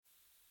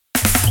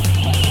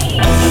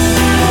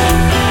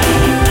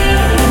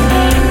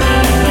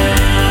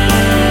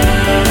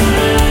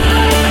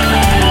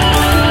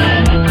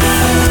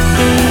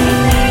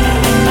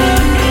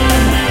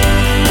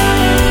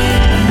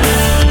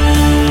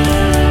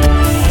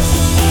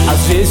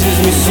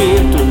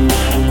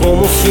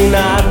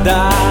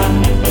nada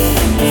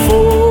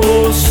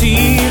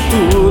fosse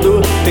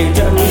tudo.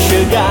 Tente a me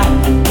enxergar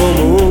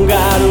como um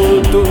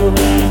garoto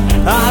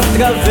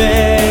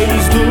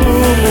através do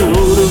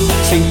muro,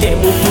 sem ter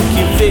muito o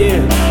que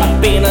ver,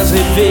 apenas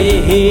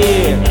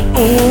rever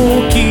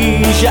o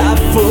que já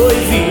foi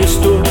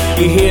visto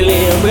e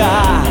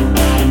relembrar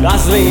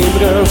as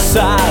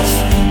lembranças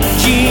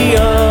de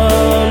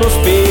anos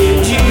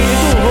perdidos.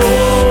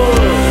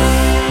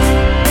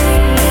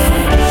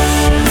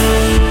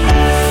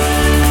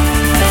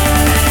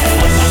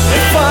 É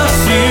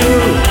fácil,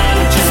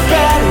 te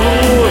espero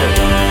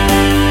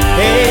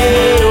em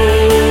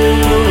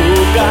outro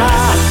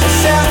lugar. É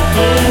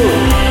certo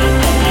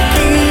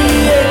que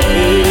eu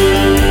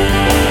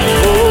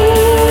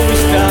vou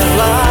estar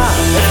lá.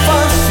 É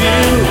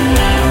fácil,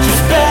 te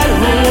espero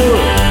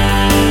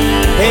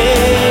em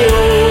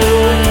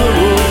outro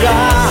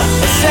lugar.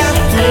 É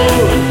certo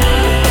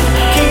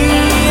que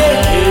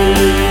eu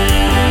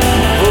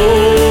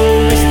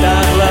vou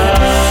estar lá.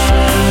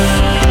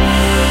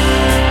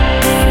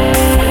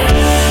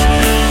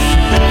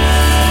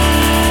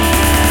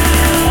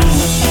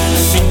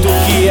 Sinto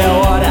que é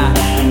hora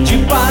de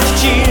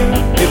partir,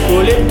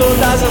 recolher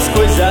todas as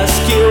coisas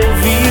que eu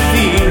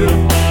vivi.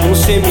 Um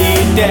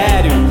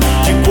cemitério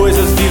de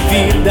coisas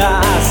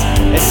vividas,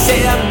 essa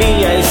é a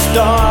minha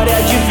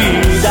história de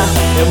vida.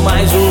 É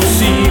mais um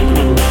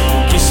ciclo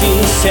que se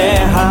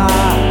encerra,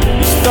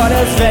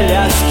 histórias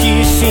velhas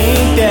que se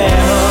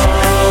enterram.